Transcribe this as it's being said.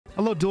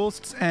Hello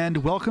duelists and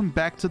welcome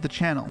back to the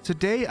channel.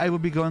 Today I will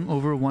be going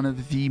over one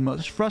of the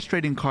most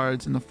frustrating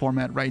cards in the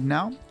format right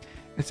now.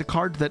 It's a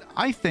card that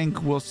I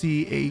think will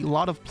see a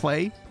lot of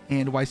play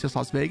in YCS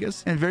Las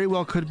Vegas, and very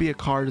well could be a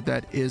card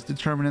that is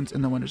determinant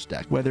in the winner's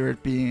deck, whether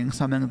it being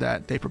something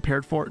that they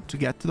prepared for to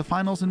get to the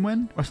finals and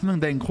win, or something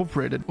they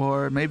incorporated,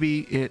 or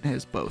maybe it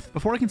is both.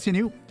 Before I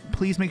continue,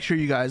 please make sure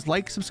you guys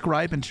like,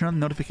 subscribe, and turn on the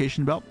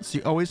notification bell so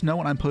you always know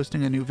when I'm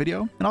posting a new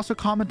video. And also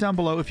comment down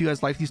below if you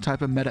guys like these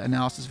type of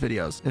meta-analysis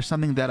videos. There's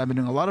something that I've been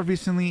doing a lot of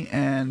recently,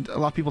 and a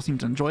lot of people seem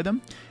to enjoy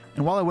them.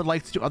 And while I would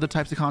like to do other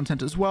types of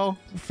content as well,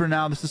 for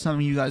now this is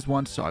something you guys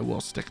want, so I will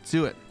stick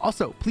to it.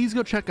 Also, please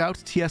go check out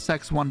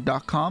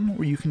tsx1.com,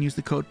 where you can use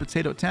the code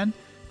POTATO10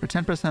 for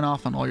 10%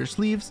 off on all your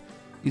sleeves.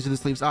 These are the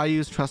sleeves I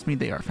use. Trust me,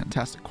 they are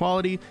fantastic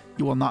quality.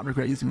 You will not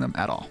regret using them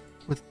at all.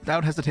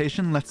 Without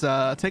hesitation, let's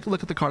take a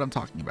look at the card I'm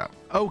talking about.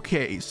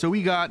 Okay, so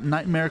we got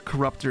Knightmare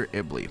Corruptor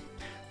iblee.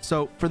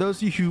 So for those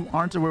of you who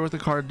aren't aware what the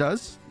card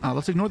does,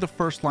 let's ignore the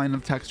first line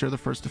of text or the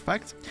first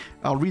effect.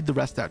 I'll read the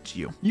rest out to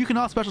you. You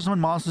cannot special summon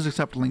monsters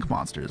except link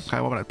monsters.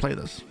 Okay, why would I play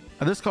this?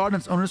 This card, in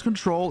its owner's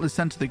control, is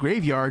sent to the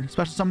graveyard.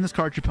 Special summon this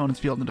card to your opponent's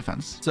field in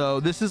defense. So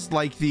this is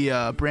like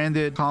the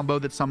branded combo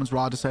that summons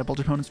Raw Disciple to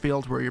your opponent's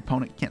field, where your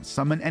opponent can't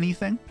summon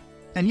anything.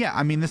 And yeah,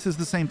 I mean, this is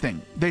the same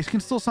thing. They can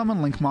still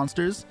summon link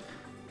monsters,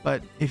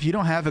 but if you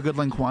don't have a good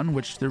link one,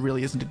 which there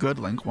really isn't a good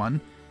link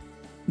one,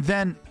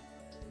 then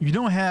you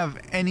don't have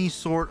any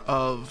sort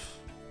of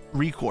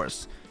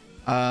recourse.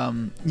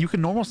 You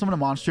can normal summon a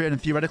monster,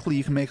 and theoretically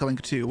you can make a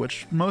link 2,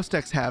 which most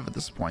decks have at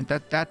this point.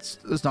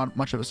 That's not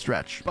much of a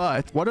stretch.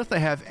 But what if they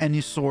have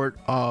any sort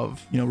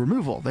of,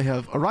 removal? They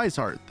have a Rise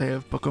Heart, they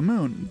have Book of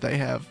Moon, they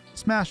have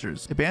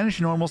Smashers. They banish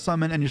your normal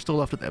summon, and you're still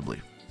left with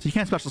iblee. So you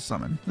can't special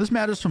summon. This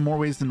matters for more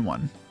ways than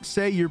one.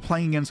 Say you're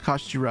playing against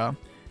YuGiOh,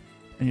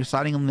 and you're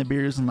siding on the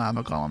Nibiru's and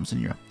Lava Golems,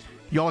 and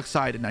you're all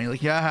excited now. You're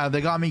like, yeah, they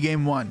got me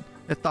game 1.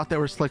 They thought they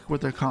were slick with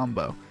their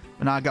combo,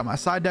 but now I got my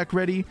side deck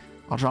ready.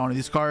 I'll draw one of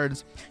these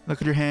cards. Look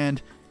at your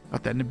hand.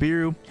 Got that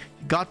Nibiru. You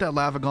got that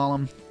Lava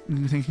Golem.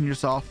 You're thinking to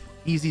yourself,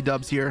 easy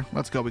dubs here.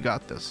 Let's go. We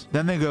got this.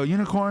 Then they go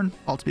Unicorn,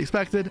 all to be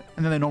expected,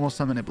 and then they normal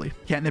summon iblee.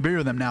 Can't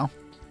Nibiru them now.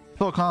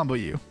 Full combo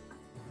you.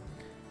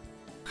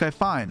 Okay,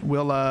 fine.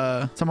 We'll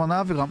summon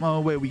Lava Golem. Oh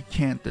wait, we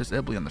can't. There's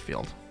iblee on the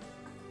field.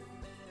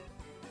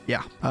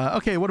 Yeah.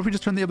 Okay, what if we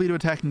just turn the iblee to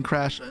attack and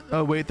crash?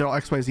 Oh wait, they're all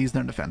XYZs.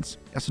 They're in defense.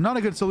 Yeah, so not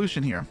a good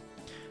solution here.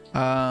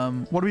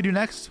 What do we do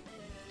next?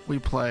 We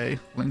play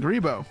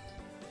YuGiOh.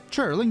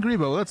 Sure,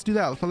 YuGiOh. Let's do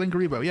that. Let's play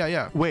YuGiOh.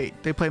 Yeah. Wait,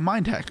 they play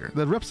Mind Hacker,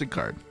 the Ripsid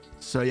card.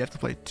 So you have to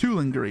play 2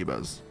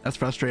 YuGiOhs. That's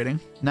frustrating.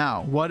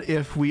 Now, what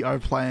if we are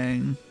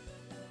playing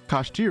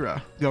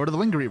Kashtira? Go over to the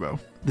YuGiOh.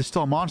 There's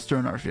still a monster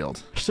in our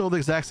field. Still the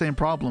exact same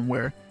problem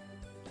where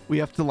we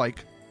have to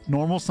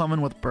normal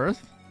summon with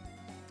Birth,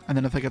 and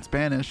then if it gets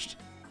banished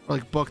or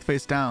booked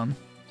face down,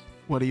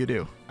 what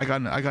do? I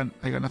got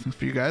nothing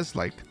for you guys.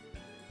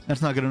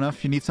 That's not good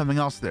enough. You need something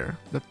else there.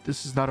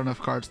 This is not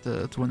enough cards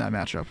to win that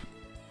matchup.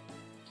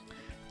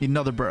 Need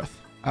another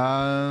Birth.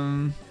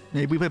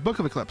 Maybe we play Book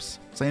of Eclipse.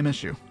 Same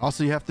issue.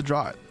 Also, you have to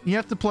draw it. You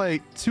have to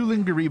play 2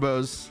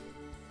 YuGiOhs,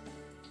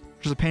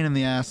 which is a pain in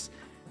the ass.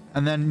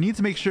 And then you need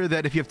to make sure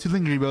that if you have 2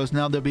 YuGiOhs,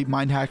 now they'll be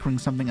Mind Hackering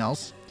something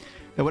else.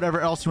 That whatever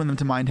else you win them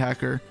to Mind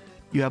Hacker,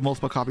 you have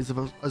multiple copies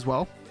of as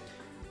well.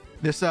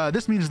 This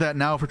means that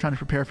now if we're trying to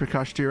prepare for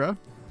Kashtira,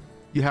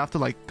 you have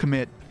to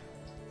commit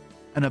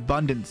an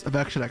abundance of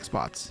extra deck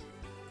spots.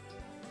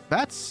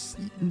 That's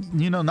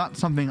not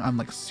something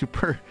I'm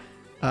super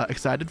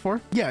excited for.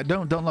 Yeah,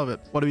 don't love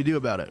it. What do we do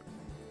about it?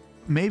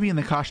 Maybe in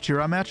the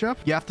Kashtira matchup,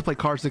 you have to play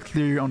cards that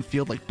clear your own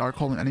field, like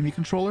Darkhold and Enemy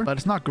Controller, but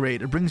it's not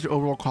great. It brings your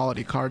overall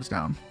quality cards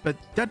down. But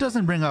that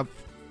doesn't bring up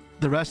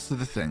the rest of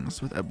the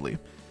things with iblee.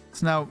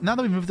 So now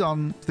that we moved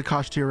on to the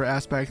Kashtira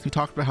aspect, we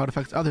talked about how it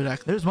affects other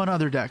decks. There's one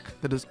other deck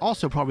that is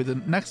also probably the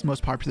next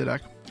most popular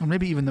deck, or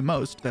maybe even the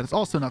most, that is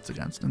also nuts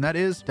against, and that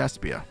is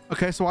Despia.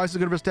 Okay, so why is it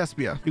good versus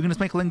Despia? You can just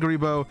make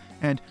YuGiOh,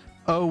 and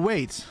oh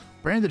wait,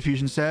 Branded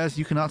Fusion says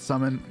you cannot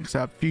summon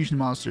except fusion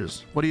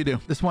monsters. What do?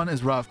 This one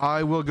is rough.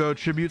 I will go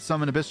Tribute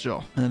Summon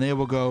Abyssal, and then they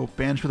will go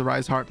banish for the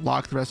Rise Heart,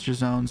 lock the rest of your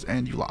zones,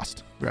 and you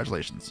lost.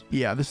 Congratulations.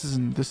 Yeah, this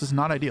is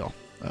not ideal.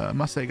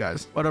 Must say,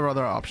 guys. What are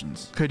other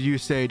options? Could you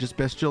say just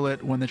Bestial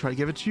it when they try to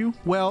give it to you?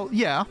 Well,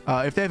 yeah.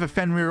 If they have a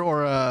Fenrir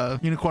or a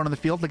Unicorn on the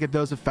field, they get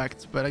those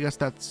effects, but I guess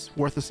that's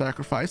worth the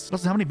sacrifice.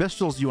 Also, how many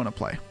Bestials do you want to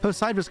play? So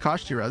side versus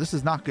Kashtira, this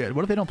is not good.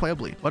 What if they don't play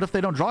iblee? What if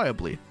they don't draw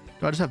iblee?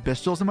 Do I just have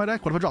Bestials in my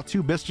deck? What if I draw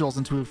 2 Bestials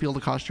into a field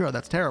of Kashtira?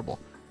 That's terrible.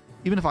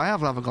 Even if I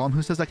have Lava Golem,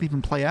 who says I can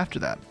even play after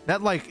that?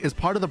 That is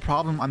part of the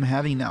problem I'm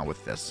having now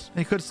with this.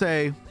 They could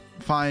say,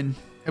 fine,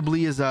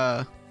 iblee is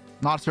not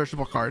a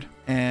searchable card,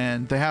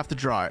 and they have to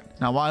draw it.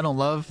 Now, while I don't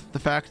love the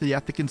fact that you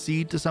have to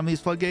concede to some of these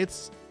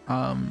floodgates,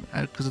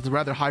 because it's a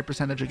rather high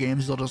percentage of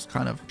games they'll just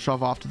kind of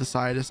shove off to the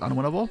side as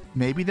unwinnable,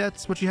 maybe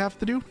that's what you have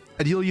to do.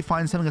 Ideally, you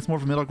find something that's more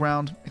of a middle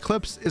ground.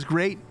 Eclipse is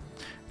great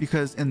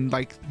because in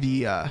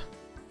the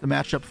the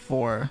matchup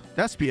for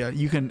Despia,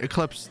 you can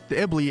eclipse the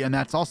iblee and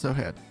that's also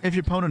hit. If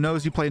your opponent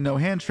knows you play no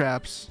hand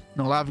traps,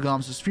 no lava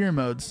golems or sphere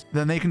modes,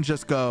 then they can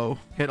just go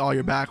hit all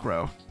your back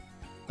row.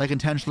 Like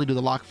intentionally do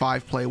the lock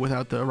 5 play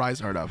without the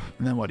rise art up.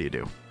 And then what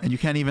do? And you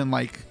can't even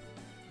like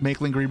make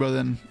Lingaribo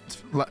then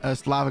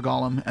as lava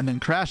golem and then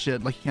crash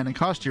it like you can in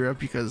Cost Europe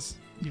because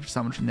you've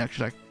summoned from the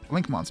extra deck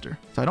Link monster.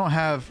 So I don't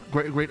have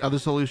great other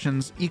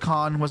solutions.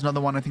 Econ was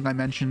another one I think I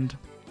mentioned.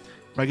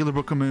 Regular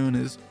Book of Moon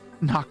is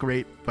not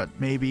great, but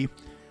maybe.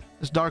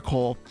 This Dark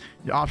Hole,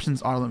 your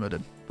options are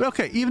limited. But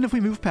okay, even if we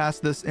move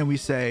past this and we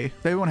say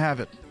they won't have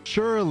it,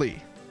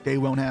 surely they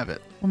won't have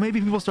it. Well,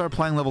 maybe people start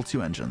playing level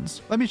 2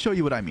 engines. Let me show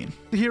you what I mean.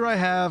 Here I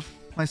have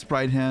my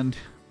Sprite hand.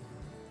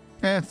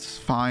 It's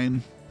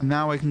fine. And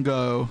now I can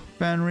go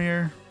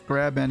Fenrir,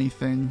 grab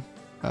anything.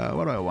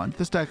 What do I want?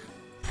 This deck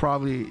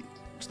probably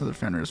just another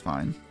Fenrir is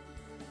fine.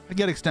 I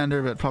get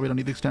extender, but probably don't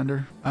need the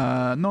extender.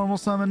 Normal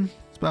summon,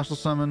 special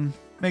summon,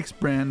 makes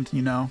brand,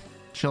 you know,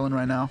 chilling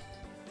right now.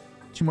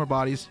 2 more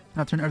bodies.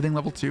 Now turn everything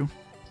level 2.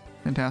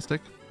 Fantastic.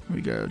 Here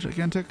we go,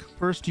 gigantic.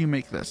 First you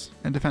make this,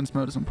 and defense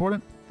mode is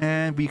important.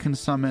 And we can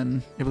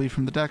summon iblee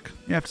from the deck.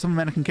 You have to summon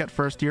Mannequin Cat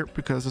first here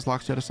because this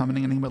locks you out of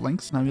summoning anything but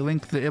links. Now we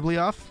link the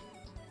iblee off,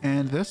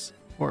 and this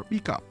for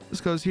Beacop. This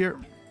goes here.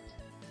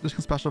 This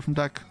can special from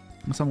deck.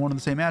 I can summon one of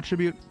the same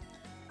attribute.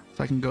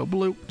 So I can go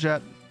blue,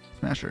 jet,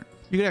 smasher.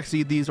 You can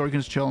exceed these, or you can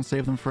just chill and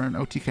save them for an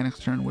OTK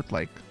next turn with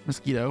like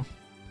Mosquito.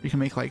 You can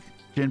make like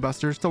Jane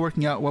Buster. Still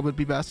working out what would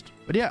be best.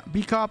 But yeah,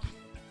 Beacop.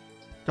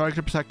 Dark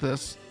to protect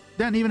this.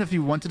 Then even if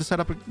you wanted to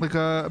set up like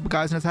a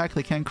guys in attack,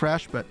 they can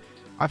crash, but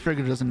I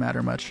figured it doesn't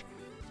matter much.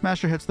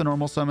 Smasher hits the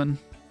normal summon.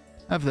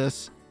 I have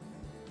this.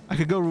 I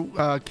could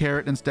go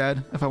Carrot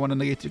instead if I want to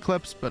negate the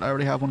Eclipse, but I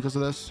already have one because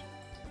of this.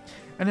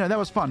 And yeah, that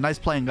was fun. Nice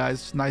playing,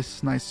 guys.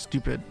 Nice,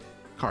 stupid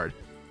card.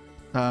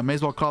 May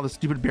as well call the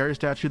stupid barrier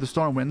statue the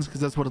Stormwinds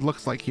because that's what it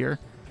looks like here.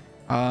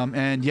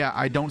 And yeah,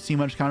 I don't see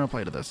much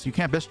counterplay to this. You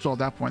can't Bistral at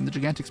that point. The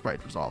Gigantic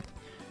Sprite resolved.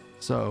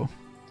 So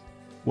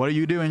what are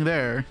you doing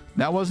there?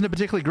 That wasn't a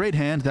particularly great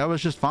hand. That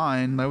was just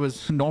fine. That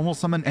was normal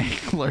summon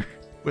Angler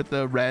with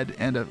a red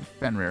and a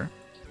Fenrir,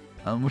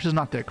 which is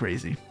not that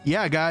crazy.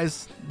 Yeah,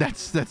 guys,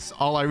 that's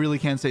all I really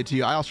can say to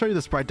you. I'll show you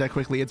the Sprite deck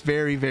quickly. It's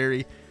very,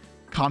 very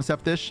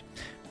concept-ish,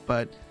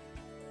 but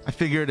I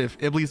figured if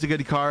iblee's a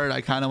good card,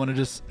 I kind of want to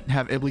just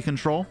have iblee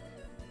control.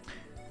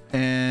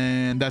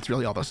 And that's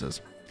really all this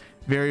is.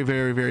 Very,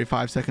 very, very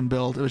 5-second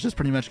build. It was just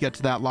pretty much get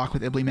to that lock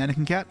with iblee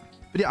Mannequin Cat.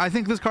 But yeah, I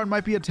think this card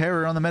might be a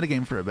terror on the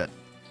metagame for a bit.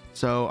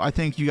 So I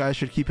think you guys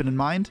should keep it in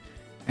mind.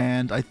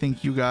 And I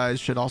think you guys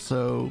should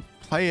also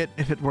play it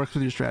if it works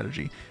with your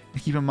strategy.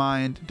 And keep in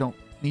mind, don't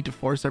need to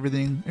force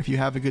everything. If you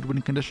have a good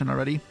winning condition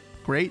already,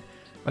 great.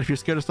 But if you're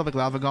scared of stuff like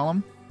Lava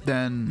Golem,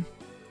 then,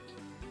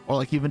 or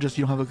like even just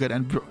you don't have a good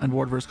end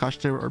ward versus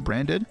Kashta or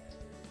Branded,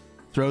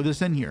 throw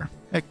this in here.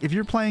 Heck, if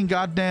you're playing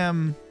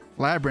goddamn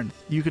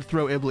Labyrinth, you could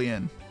throw iblee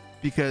in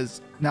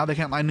because now they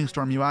can't Lightning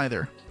Storm you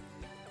either.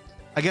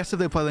 I guess if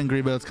they play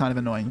Lingaribo, it's kind of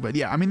annoying. But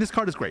yeah, I mean, this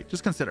card is great.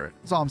 Just consider it.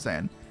 That's all I'm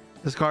saying.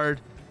 This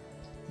card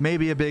may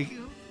be a big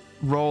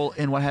role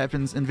in what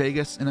happens in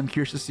Vegas, and I'm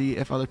curious to see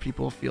if other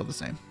people feel the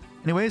same.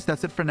 Anyways,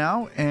 that's it for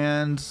now,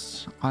 and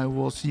I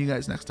will see you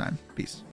guys next time. Peace.